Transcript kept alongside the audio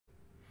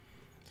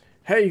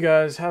Hey you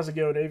guys, how's it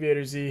going?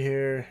 Aviator Z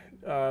here,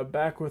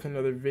 back with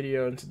another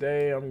video, and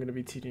today I'm going to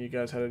be teaching you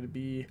guys how to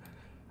be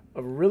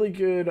a really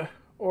good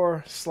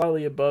or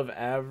slightly above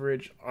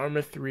average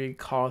Arma 3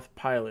 KOTH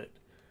pilot.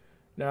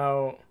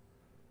 Now,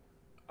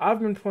 I've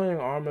been playing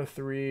Arma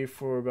 3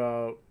 for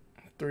about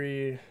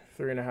three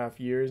and a half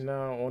years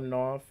now, on and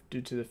off,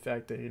 due to the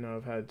fact that,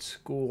 I've had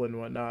school and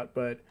whatnot,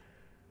 but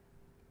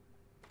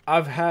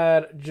I've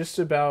had just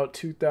about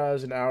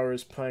 2,000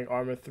 hours playing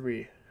Arma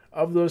 3.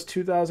 Of those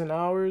 2,000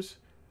 hours,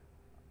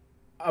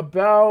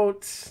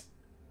 about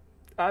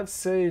I'd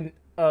say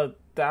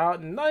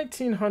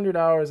 1,900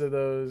 hours of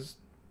those,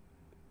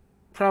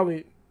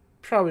 probably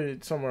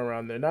somewhere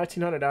around there.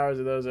 1,900 hours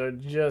of those are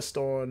just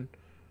on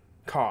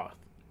KOTH.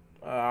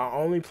 I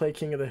only play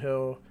King of the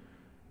Hill.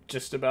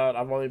 Just about.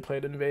 I've only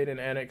played Invade and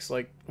Annex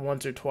like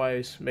once or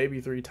twice,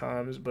 maybe three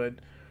times, but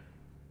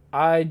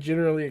I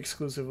generally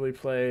exclusively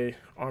play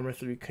Arma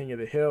 3 King of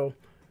the Hill.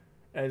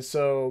 And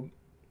so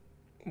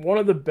one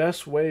of the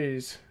best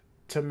ways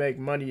to make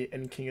money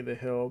in King of the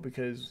Hill,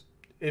 because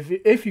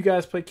if you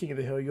guys play King of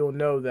the Hill, you'll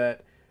know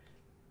that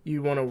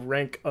you want to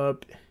rank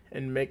up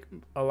and make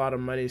a lot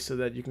of money so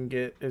that you can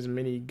get as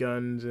many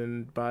guns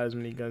and buy as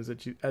many guns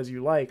as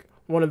you like.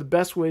 One of the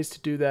best ways to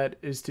do that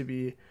is to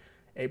be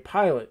a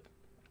pilot.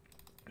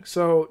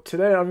 So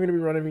today I'm going to be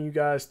running you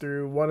guys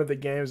through one of the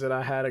games that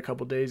I had a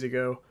couple days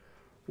ago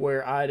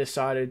where I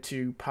decided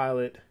to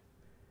pilot,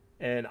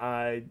 and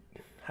I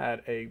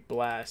had a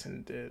blast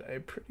and did a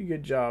pretty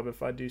good job,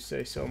 if I do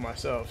say so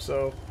myself.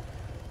 So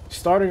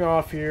starting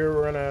off here,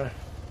 we're gonna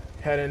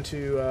head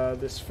into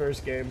this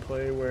first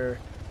gameplay where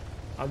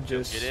I'm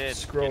just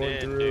scrolling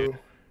through, dude.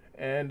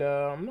 And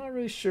I'm not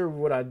really sure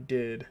what I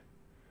did,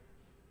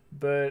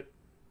 but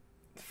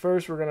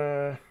first we're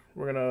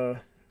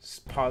gonna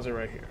pause it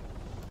right here.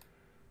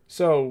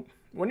 So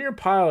when you're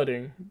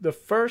piloting, the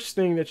first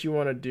thing that you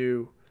want to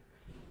do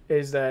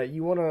is that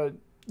you want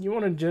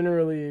to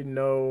generally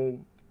know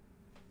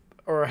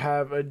or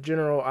have a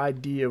general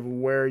idea of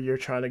where you're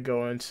trying to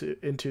go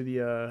into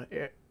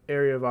the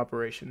area of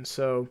operations.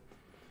 So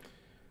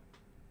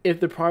if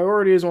the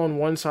priority is on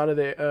one side of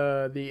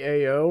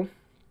the AO,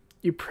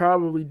 you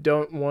probably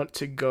don't want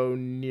to go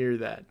near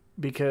that,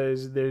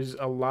 because there's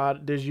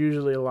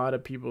usually a lot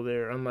of people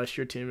there unless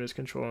your team is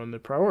controlling the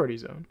priority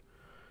zone.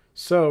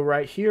 So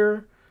right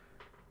here,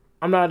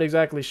 I'm not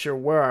exactly sure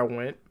where I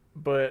went,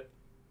 but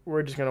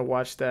we're just gonna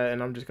watch that,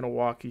 and I'm just gonna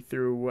walk you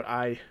through what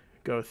I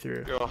go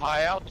through. Go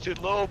high altitude,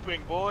 low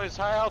opening, boys.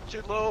 High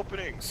altitude, low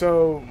opening.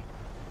 So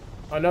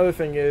another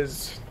thing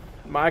is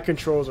my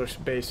controls are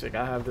basic.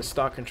 I have the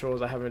stock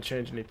controls. I haven't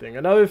changed anything.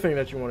 Another thing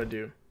that you want to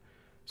do.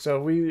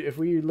 So if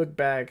we look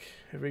back,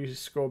 if we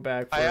scroll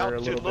back for a little bit.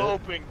 High altitude, low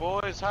opening,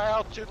 boys. High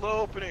altitude,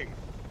 low opening.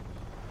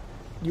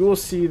 You will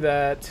see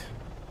that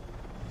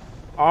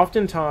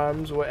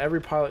oftentimes what every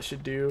pilot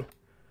should do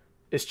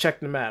is check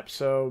the map.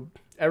 So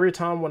every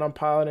time when I'm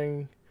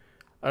piloting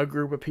a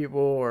group of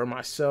people or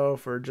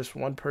myself or just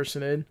one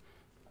person in,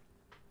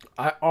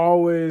 I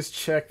always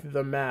check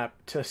the map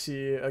to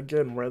see,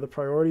 again, where the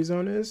priority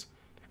zone is.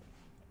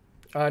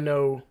 I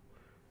know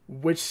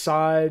which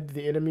side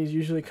the enemy is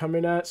usually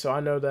coming at, so I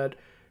know that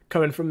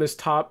coming from this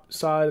top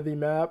side of the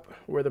map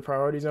where the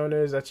priority zone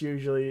is, that's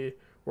usually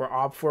where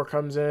OP4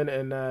 comes in,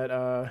 and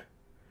that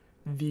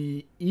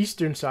the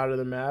eastern side of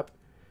the map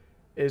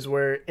is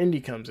where Indy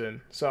comes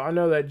in. So I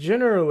know that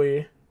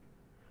generally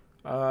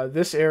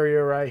this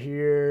area right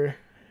here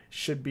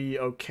should be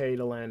okay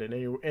to land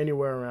in,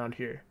 anywhere around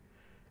here.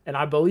 And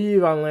I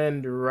believe I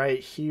land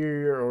right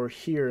here or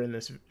here in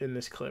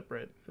this clip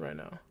right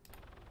now.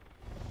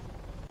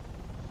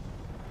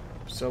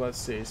 So let's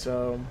see.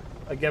 So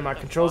again, my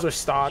controls are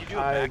stock.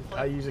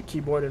 I use a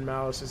keyboard and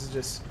mouse. This is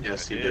just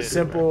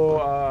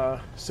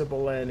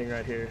simple landing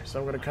right here. So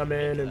I'm gonna come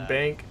in and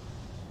bank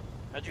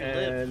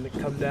and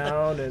come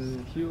down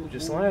and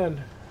just land.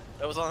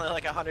 That was only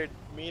like 100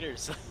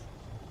 meters.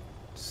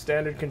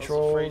 Standard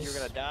controls. I was afraid you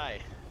were gonna die.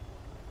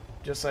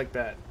 Just like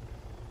that.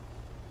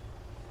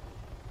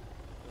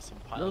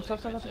 No,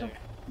 stop.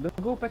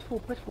 Go, patch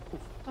full.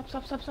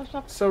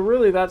 Stop. So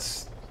really,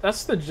 that's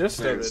the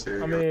gist of it.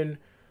 I mean,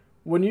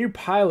 when you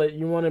pilot,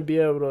 you want to be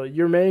able to.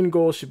 Your main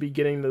goal should be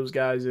getting those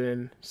guys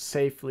in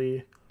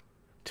safely,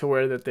 to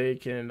where that they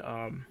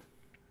can,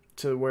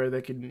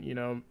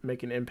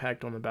 make an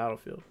impact on the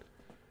battlefield.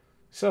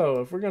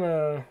 So if we're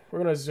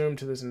gonna zoom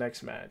to this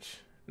next match.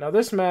 Now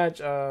this match,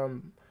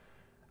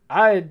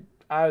 I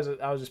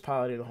was just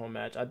piloting the whole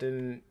match. I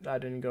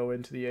didn't go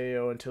into the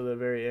AO until the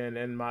very end,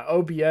 and my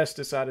OBS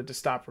decided to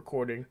stop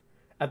recording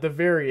at the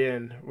very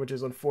end, which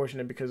is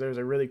unfortunate because there was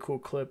a really cool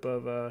clip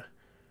of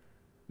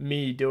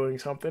me doing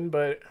something,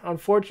 but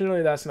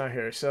unfortunately that's not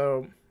here.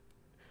 So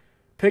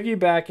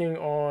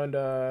piggybacking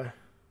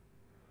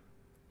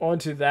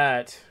onto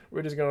that,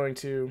 we're just going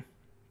to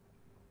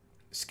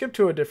skip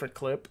to a different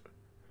clip,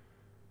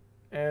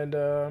 and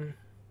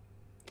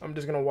I'm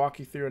just going to walk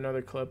you through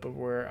another clip of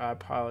where I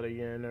pilot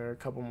again, or a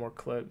couple more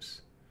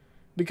clips.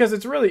 Because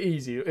it's really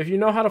easy. If you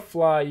know how to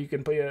fly, you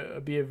can be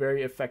a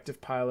very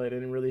effective pilot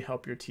and really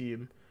help your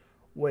team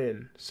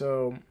win.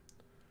 So,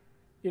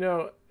 you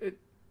know,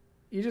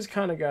 you just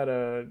kind of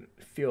gotta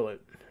feel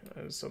it.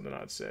 Is something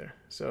I'd say.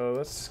 So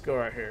let's go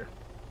right here.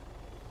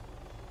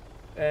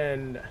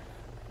 And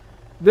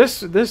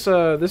this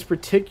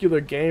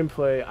particular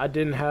gameplay, I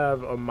didn't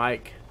have a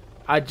mic.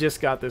 I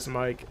just got this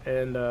mic,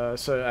 and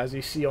so as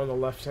you see on the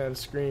left side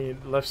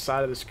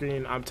of the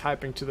screen, I'm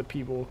typing to the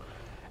people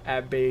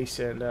at base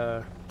and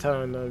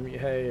telling them,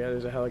 hey,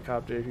 there's a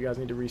helicopter. If you guys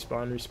need to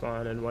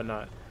respawn, and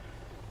whatnot.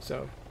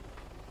 So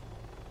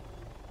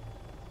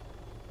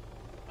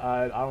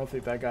I don't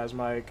think that guy's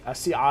mic. I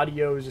see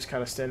audio is just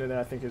kind of standing there.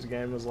 I think his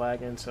game was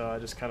lagging, so I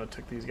just kind of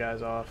took these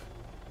guys off,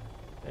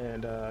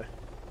 and I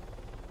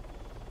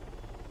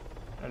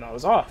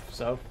was off.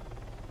 So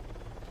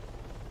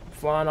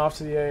flying off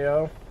to the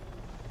AO,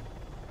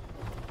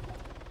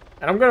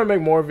 and I'm gonna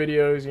make more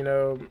videos. You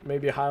know,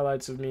 maybe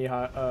highlights of me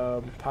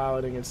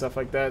piloting and stuff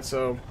like that.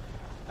 So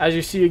as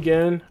you see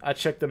again, I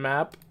checked the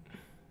map.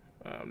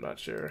 I'm not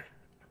sure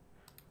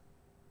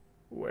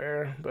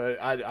where, but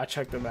I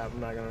checked the map. I'm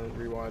not gonna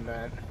rewind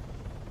that.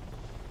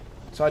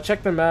 So I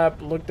checked the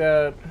map, looked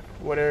at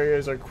what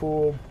areas are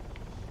cool,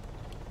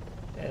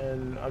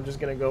 and I'm just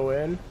gonna go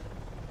in.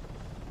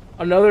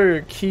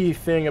 Another key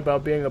thing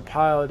about being a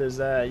pilot is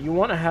that you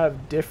want to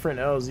have different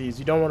LZs.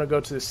 You don't want to go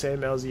to the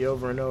same LZ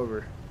over and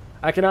over.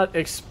 I cannot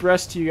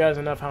express to you guys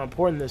enough how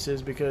important this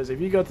is, because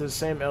if you go to the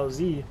same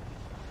LZ,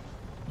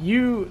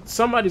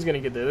 somebody's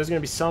gonna get there. There's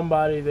gonna be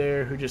somebody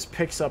there who just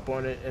picks up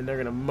on it, and they're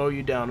gonna mow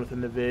you down with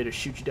an vid or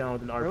shoot you down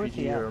with an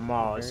RPG or a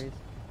Moz.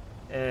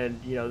 And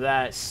you know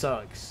that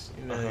sucks.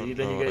 You know, then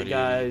you get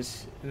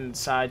guys in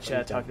side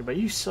chat talking about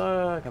you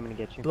suck, coming to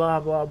get you. Blah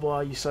blah blah.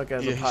 You suck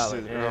as a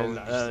pilot, and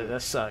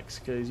that sucks,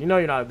 because you know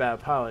you're not a bad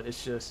pilot.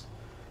 It's just,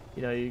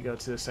 you know, you go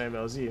to the same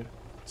LZ.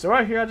 So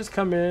right here, I just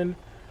come in.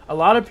 A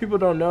lot of people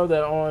don't know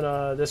that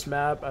on this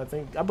map. I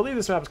believe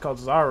this map is called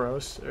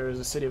Zaros, or is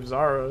the city of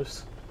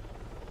Zaros.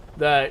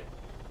 That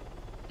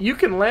you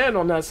can land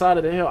on that side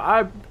of the hill,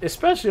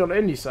 especially on the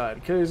Indy side,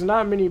 because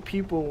not many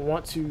people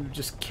want to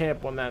just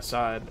camp on that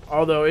side.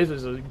 Although it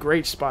is a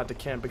great spot to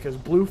camp, because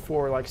Blue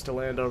 4 likes to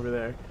land over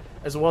there,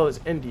 as well as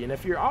Indy. And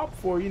if you're Op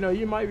 4, you know,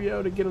 you might be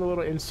able to get a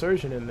little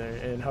insurgent in there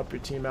and help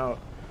your team out.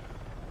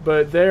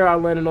 But there, I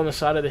landed on the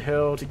side of the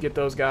hill to get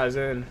those guys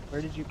in.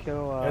 Where did you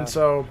kill? And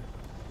so,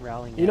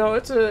 rallying. you know,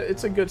 it's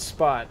a good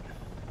spot.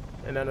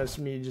 And then it's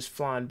me just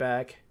flying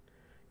back,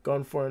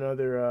 going for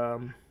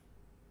another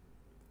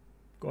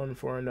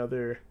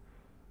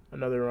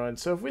run.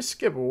 So if we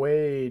skip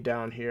way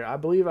down here, I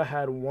believe I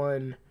had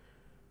one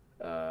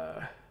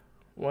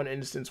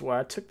instance where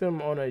I took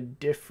them on a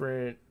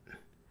different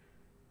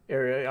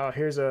area. Oh,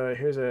 here's a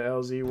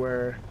LZ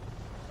where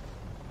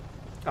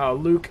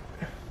Luke,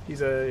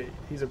 he's a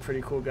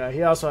pretty cool guy.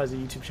 He also has a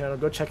YouTube channel.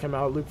 Go check him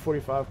out,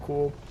 Luke45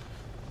 Cool.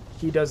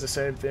 He does the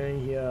same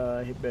thing.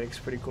 He makes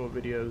pretty cool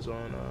videos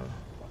on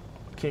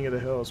King of the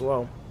Hill as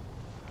well.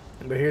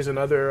 But here's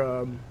another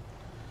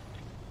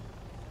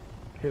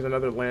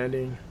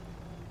landing.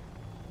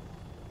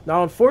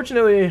 Now,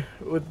 unfortunately,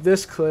 with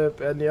this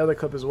clip and the other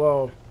clip as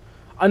well,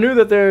 I knew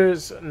that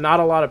there's not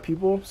a lot of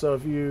people. So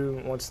if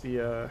you once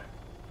the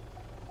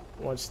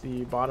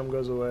bottom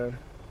goes away,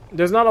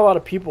 there's not a lot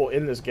of people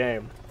in this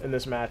game, in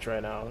this match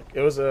right now.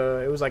 It was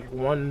like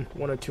 1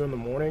 or 2 in the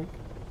morning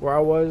where I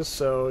was,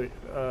 so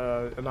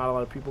not a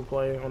lot of people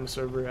play on the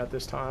server at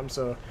this time.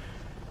 So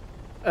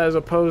as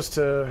opposed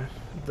to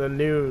the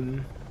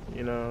noon,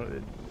 you know,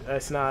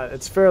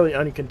 it's fairly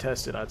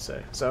uncontested, I'd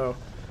say. So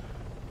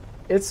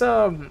it's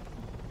I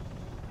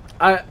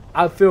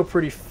feel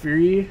pretty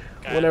free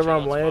whenever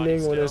I'm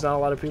landing when there's not a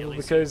lot of people,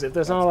 because if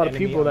there's not a lot of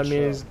people, that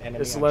means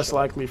it's less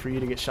likely for you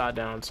to get shot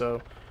down.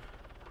 So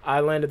I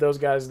landed those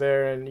guys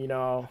there, and you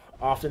know,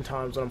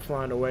 oftentimes when I'm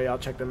flying away, I'll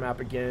check the map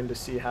again to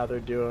see how they're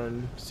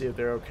doing, see if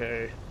they're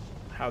okay,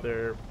 how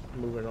they're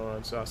moving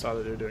on. So I saw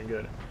that they're doing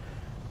good.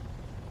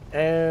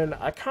 And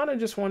I kind of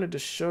just wanted to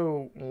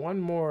show one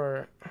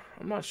more.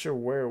 I'm not sure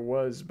where it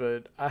was,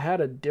 but I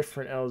had a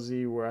different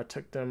LZ where I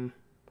took them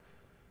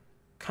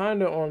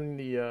kind of on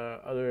the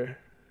other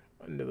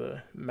end of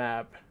the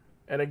map.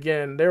 And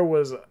again, there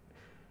was,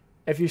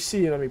 if you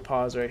see, let me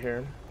pause right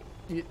here.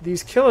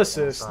 These kill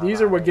assists,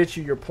 these are what get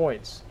you your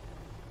points.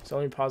 So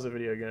let me pause the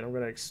video again.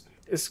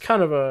 It's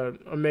kind of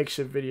a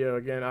makeshift video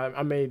again.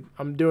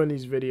 I'm doing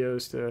these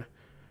videos to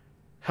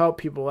help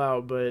people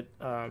out, but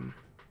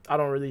I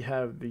don't really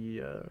have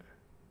the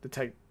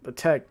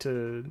tech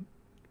to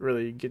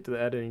really get to the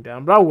editing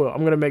down, but I will.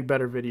 I'm gonna make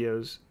better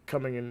videos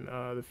coming in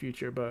the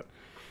future. But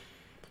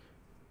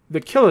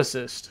the kill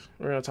assist,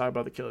 we're gonna talk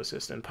about the kill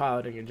assist and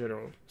piloting in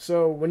general.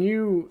 So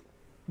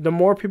the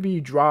more people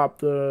you drop,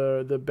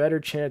 the better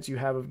chance you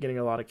have of getting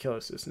a lot of kill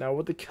assists. Now,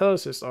 what the kill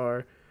assists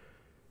are,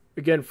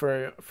 again,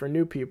 for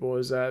new people,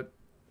 is that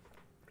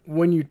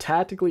when you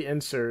tactically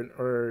insert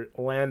or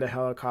land a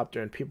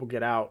helicopter and people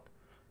get out,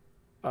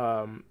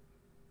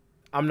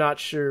 I'm not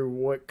sure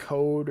what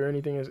code or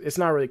anything is. It's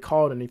not really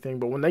called anything,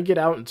 but when they get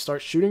out and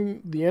start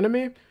shooting the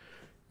enemy,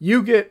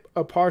 you get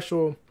a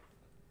partial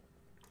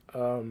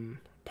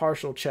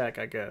partial check,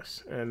 I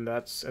guess, and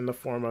that's in the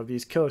form of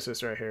these kill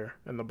assists right here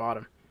in the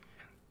bottom.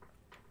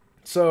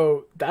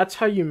 So that's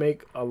how you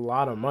make a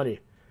lot of money,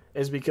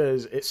 is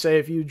because say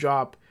if you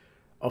drop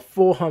a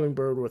full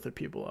hummingbird worth of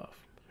people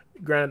off.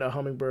 Granted, a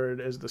hummingbird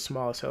is the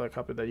smallest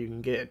helicopter that you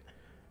can get.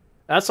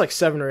 That's like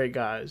 7 or 8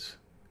 guys,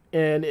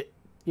 and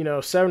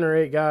 7 or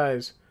 8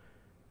 guys.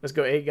 Let's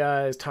go 8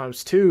 guys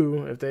times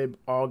 2. If they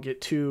all get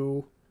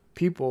 2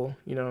 people,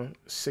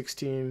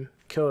 16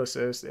 kill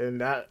assists, and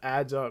that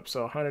adds up.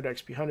 So 100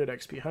 XP, 100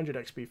 XP, 100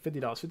 XP,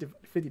 $50,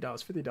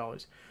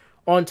 $50,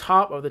 on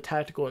top of the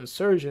tactical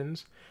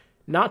insurgents.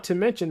 Not to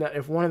mention that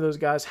if one of those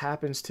guys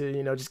happens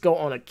to, just go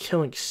on a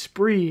killing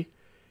spree,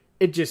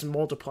 it just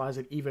multiplies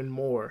it even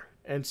more.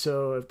 And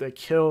so if they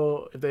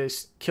kill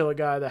a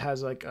guy that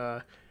has like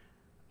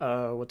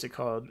what's it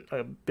called,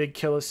 a big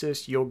kill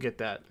assist, you'll get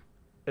that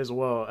as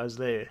well as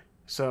they.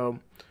 So,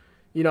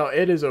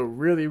 it is a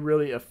really,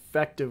 really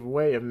effective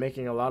way of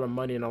making a lot of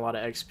money and a lot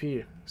of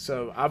XP.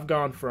 So I've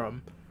gone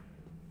from,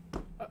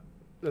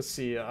 let's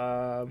see,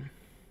 ever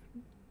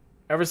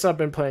since I've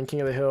been playing King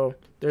of the Hill,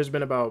 there's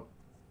been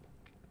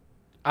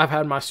I've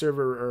had my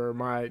server or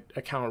my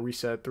account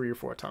reset 3 or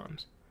 4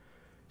 times.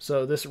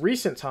 So this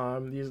recent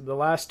time, the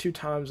last 2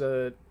 times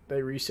that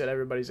they reset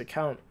everybody's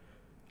account,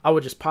 I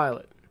would just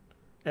pilot.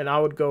 And I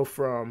would go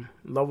from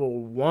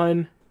level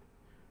 1,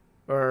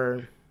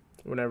 or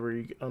whenever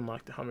you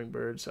unlock the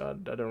hummingbird, so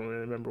I don't really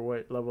remember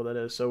what level that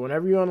is. So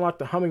whenever you unlock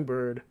the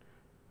hummingbird,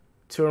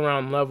 to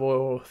around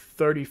level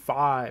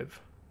 35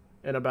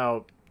 in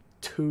about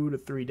 2 to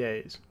 3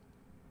 days,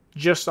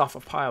 just off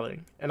of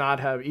piloting. And I'd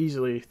have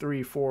easily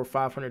 300,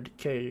 400,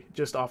 500K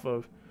just off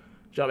of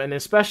job, and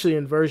especially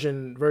in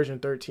version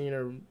 13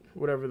 or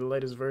whatever the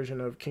latest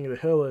version of King of the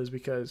Hill is,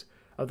 because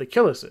of the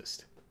kill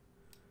assist.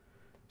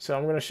 So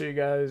I'm going to show you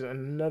guys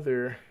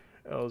another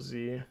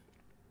LZ,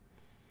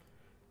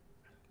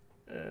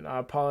 and I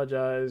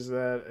apologize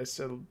that it's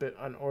a bit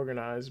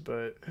unorganized,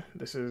 but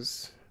this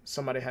is,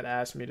 somebody had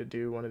asked me to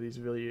do one of these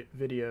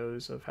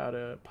videos of how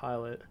to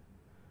pilot,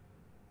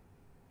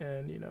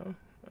 and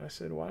I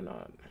said, why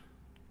not?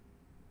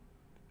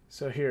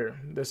 So here,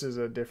 this is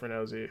a different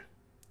LZ.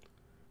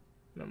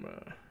 I'm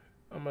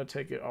gonna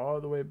take it all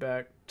the way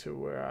back to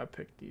where I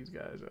picked these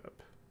guys up.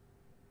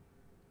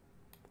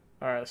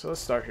 Alright, so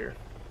let's start here.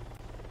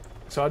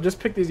 So I just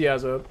picked these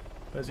guys up,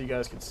 as you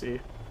guys can see.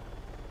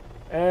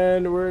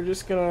 And we're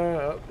just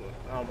gonna,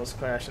 I almost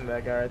crashed into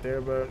that guy right there,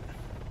 but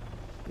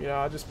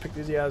I just picked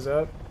these guys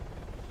up.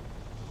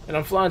 And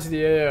I'm flying to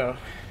the AO.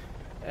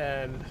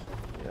 And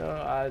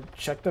I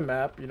check the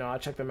map. I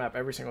check the map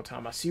every single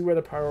time. I see where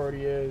the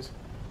priority is.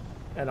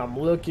 And I'm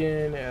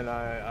looking, and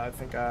I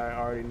think I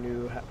already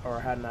knew or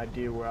had an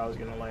idea where I was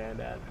going to land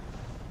at.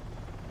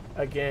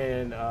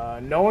 Again,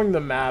 knowing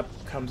the map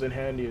comes in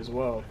handy as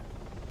well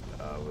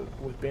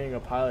with being a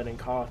pilot in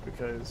KOTH,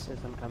 because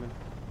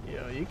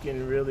you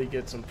can really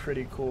get some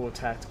pretty cool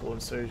tactical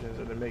insurgents,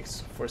 and it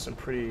makes for some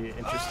pretty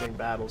interesting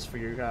battles for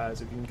your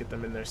guys if you can get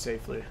them in there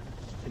safely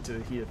into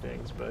the heat of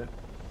things. But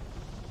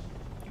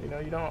you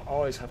don't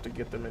always have to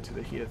get them into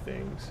the heat of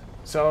things.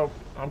 So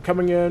I'm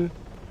coming in.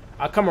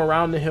 I come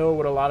around the hill,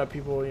 what a lot of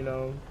people,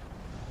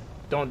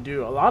 don't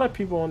do. A lot of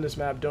people on this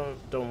map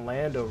don't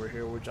land over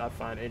here, which I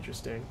find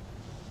interesting.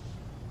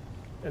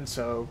 And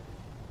so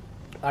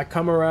I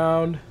come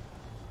around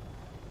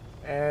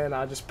and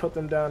I just put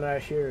them down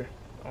right here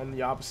on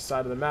the opposite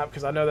side of the map,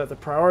 because I know that the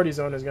priority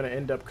zone is going to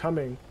end up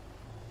coming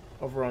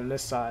over on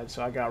this side.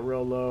 So I got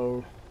real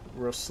low,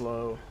 real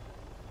slow.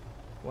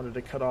 Wanted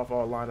to cut off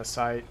all line of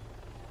sight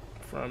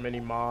from any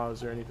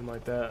mobs or anything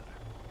like that.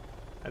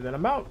 And then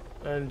I'm out.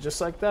 And just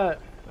like that,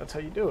 that's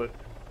how you do it.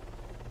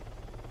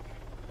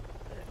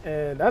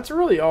 And that's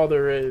really all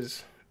there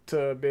is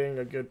to being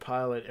a good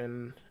pilot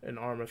in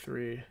Arma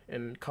 3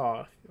 in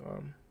KOTH.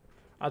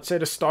 I'd say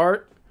to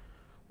start,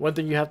 one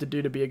thing you have to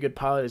do to be a good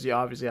pilot is you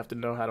obviously have to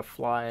know how to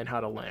fly and how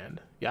to land.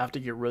 You have to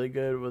get really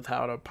good with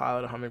how to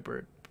pilot a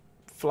hummingbird.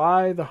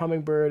 Fly the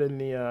hummingbird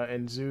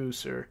in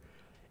Zeus or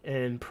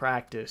in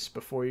practice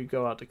before you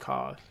go out to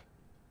KOTH.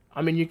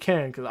 I mean, you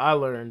can, because I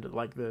learned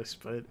like this,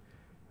 but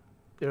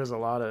there was a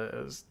lot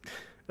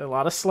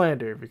of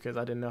slander because I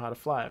didn't know how to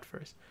fly at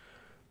first.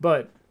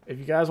 But if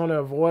you guys want to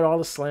avoid all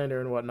the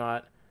slander and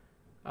whatnot,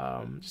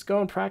 just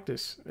go and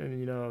practice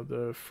in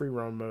the free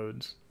roam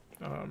modes.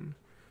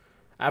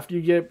 After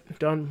you get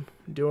done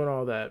doing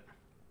all that,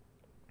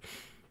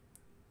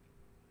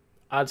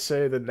 I'd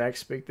say the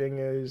next big thing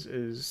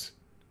is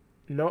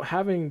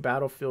having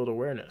battlefield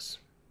awareness.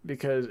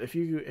 Because if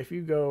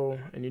you go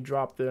and you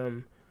drop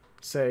them,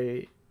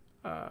 say,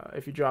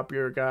 if you drop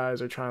your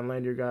guys or try and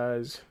land your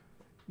guys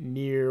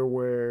near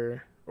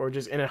where, or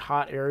just in a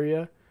hot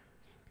area,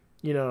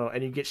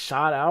 and you get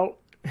shot out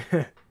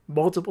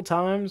multiple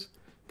times,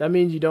 that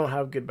means you don't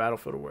have good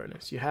battlefield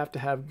awareness. You have to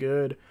have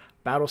good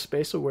battle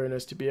space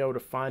awareness to be able to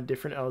find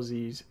different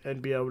LZs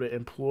and be able to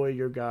employ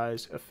your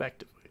guys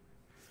effectively.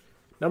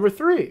 Number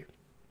 3,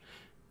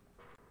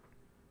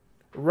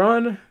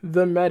 run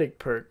the medic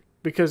perk,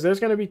 because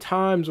there's going to be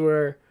times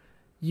where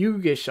you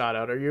get shot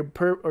out, or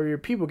your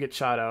people get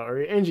shot out, or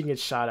your engine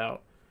gets shot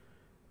out,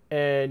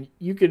 and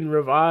you can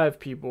revive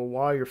people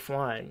while you're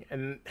flying.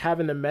 And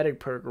having the medic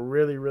perk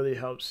really, really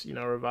helps, you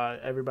know, revive.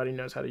 Everybody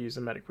knows how to use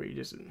the medic perk. You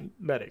just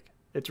medic.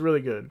 It's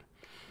really good.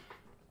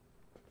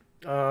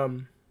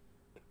 And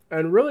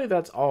really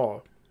that's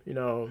all. You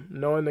know,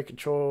 knowing the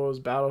controls,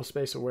 battle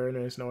space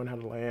awareness, knowing how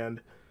to land.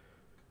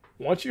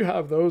 Once you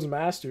have those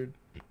mastered,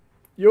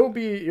 you'll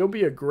be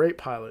a great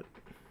pilot.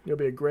 You'll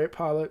be a great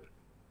pilot.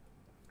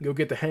 You'll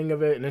get the hang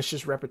of it, and it's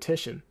just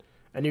repetition.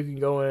 And you can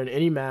go in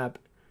any map.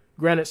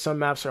 Granted, some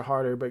maps are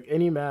harder, but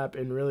any map,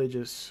 and really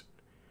just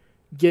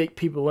get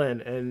people in.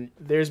 And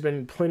there's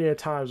been plenty of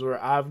times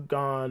where I've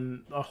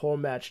gone a whole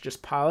match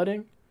just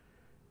piloting,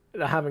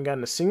 and I haven't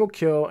gotten a single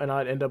kill, and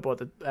I'd end up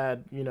at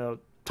you know,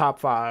 top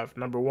 5,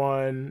 number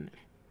 1,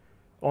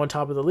 on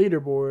top of the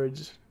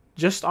leaderboards,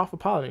 just off of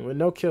piloting with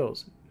no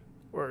kills,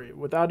 or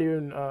without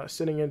even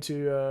sitting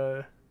into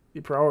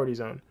the priority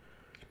zone,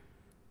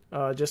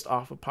 just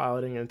off of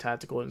piloting and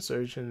tactical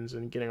insertions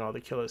and getting all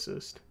the kill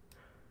assist.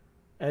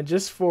 And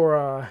just for,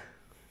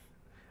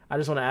 I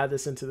just want to add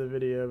this into the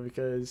video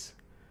because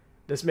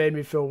this made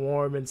me feel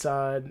warm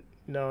inside,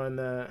 knowing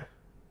that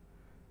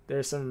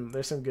there's some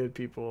good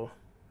people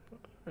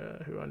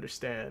who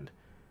understand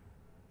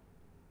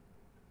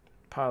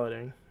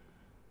piloting,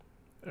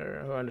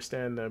 or who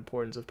understand the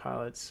importance of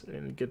pilots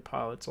and good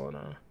pilots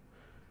on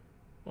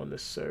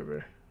this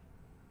server.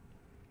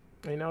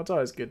 You know, it's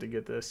always good to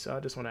get this, so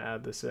I just want to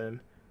add this in.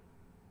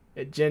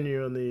 It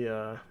genuinely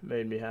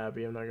made me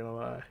happy, I'm not gonna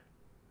lie.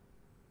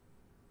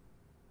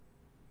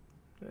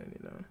 And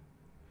you know,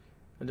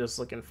 I'm just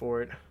looking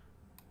for it.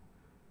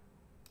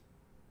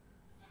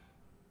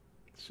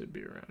 It should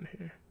be around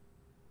here.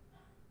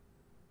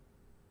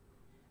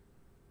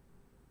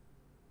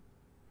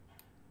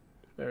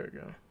 There we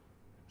go.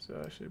 So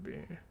I should be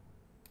here.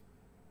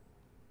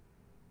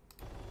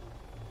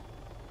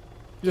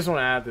 Just want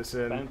to add this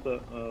in. Panther,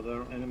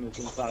 there are enemies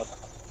inside.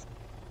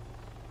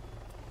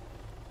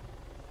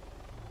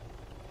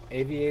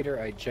 Aviator,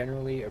 I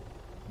genuinely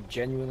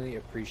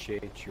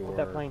appreciate your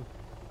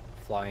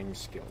flying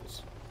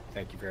skills.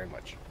 Thank you very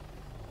much.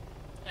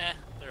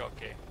 They're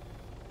okay.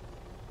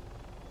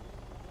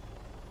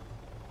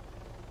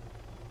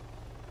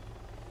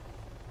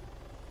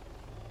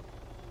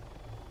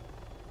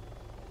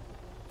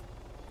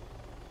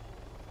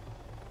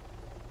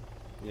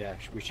 Yeah,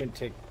 we shouldn't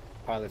take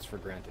pilots for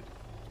granted.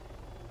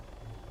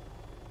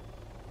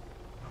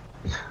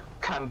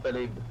 Can't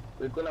believe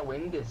we're gonna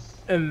win this.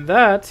 And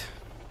that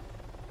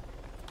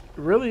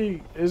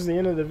really is the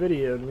end of the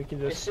video, and we can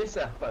just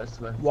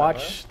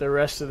watch the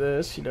rest of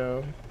this, you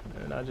know.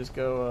 And I just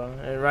go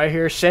and right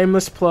here,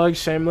 shameless plug.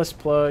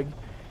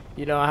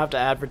 You know, I have to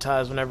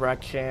advertise whenever I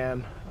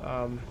can.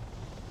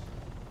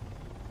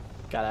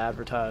 Gotta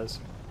advertise.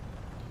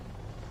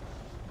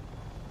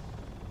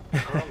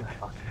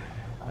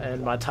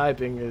 And my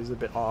typing is a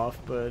bit off,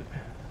 but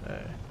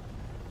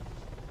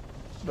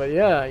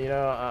yeah, you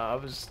know, I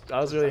was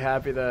really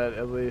happy that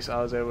at least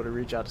I was able to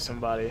reach out to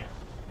somebody,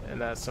 and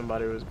that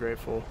somebody was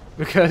grateful,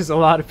 because a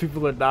lot of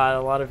people are not.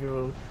 A lot of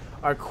people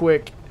are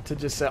quick to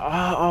just say, "Oh,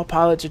 all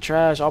pilots are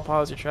trash. All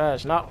pilots are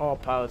trash." Not all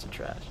pilots are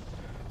trash.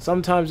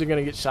 Sometimes you're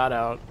gonna get shot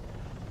out.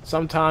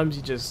 Sometimes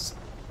you just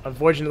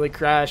unfortunately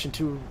crash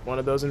into one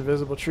of those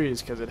invisible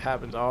trees, because it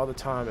happens all the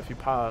time if you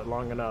pilot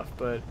long enough.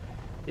 But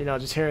you know,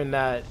 just hearing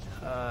that,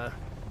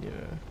 you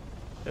know,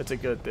 it's a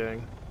good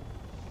thing.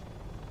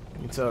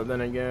 And so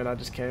then again, I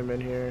just came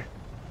in here,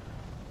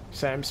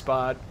 same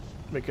spot,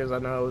 because I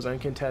know it was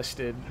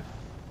uncontested,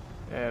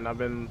 and I've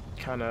been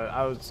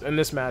I was in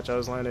this match, I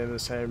was landing in the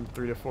same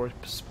 3 to 4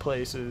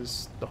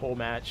 places the whole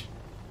match,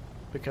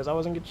 because I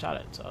wasn't getting shot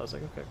at. So I was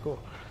like, okay, cool.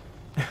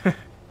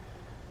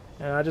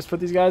 And I just put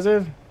these guys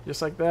in,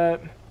 just like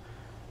that.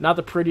 Not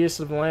the prettiest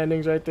of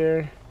landings right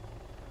there,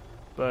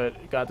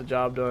 but got the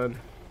job done.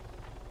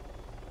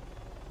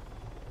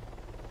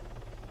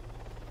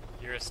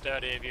 You're a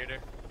stud, Aviator.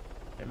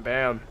 And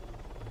bam,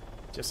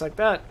 just like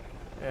that.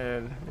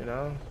 And you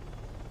know,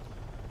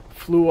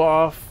 flew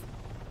off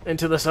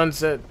into the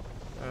sunset,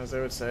 as they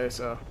would say.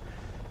 So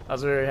I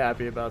was very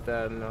happy about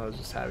that, and I was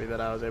just happy that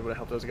I was able to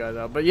help those guys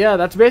out. But yeah,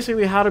 that's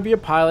basically how to be a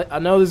pilot. I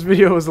know this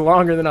video was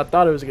longer than I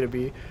thought it was going to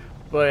be,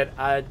 but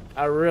I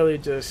really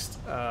just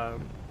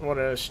want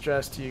to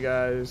stress to you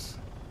guys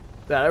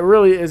that it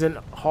really isn't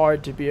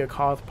hard to be a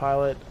KOTH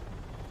pilot.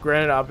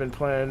 Granted, I've been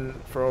playing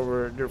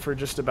for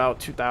just about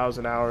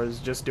 2,000 hours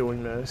just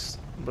doing this,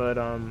 but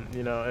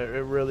you know,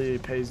 it really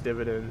pays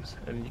dividends,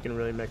 and you can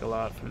really make a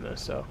lot from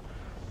this. So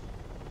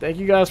thank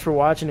you guys for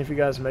watching. If you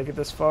guys make it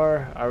this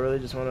far, I really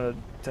just wanted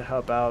to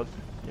help out,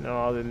 you know,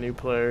 all the new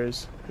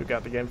players who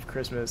got the game for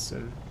Christmas,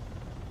 and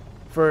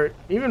for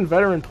even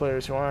veteran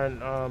players who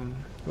aren't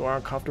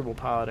comfortable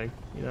piloting.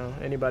 You know,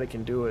 anybody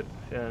can do it,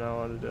 and I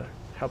wanted to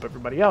help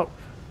everybody out.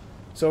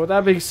 So with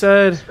that being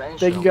said,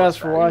 thank you guys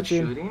for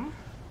watching.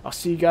 I'll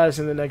see you guys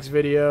in the next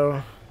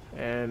video,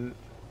 and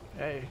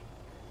hey,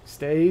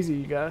 stay easy,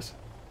 you guys.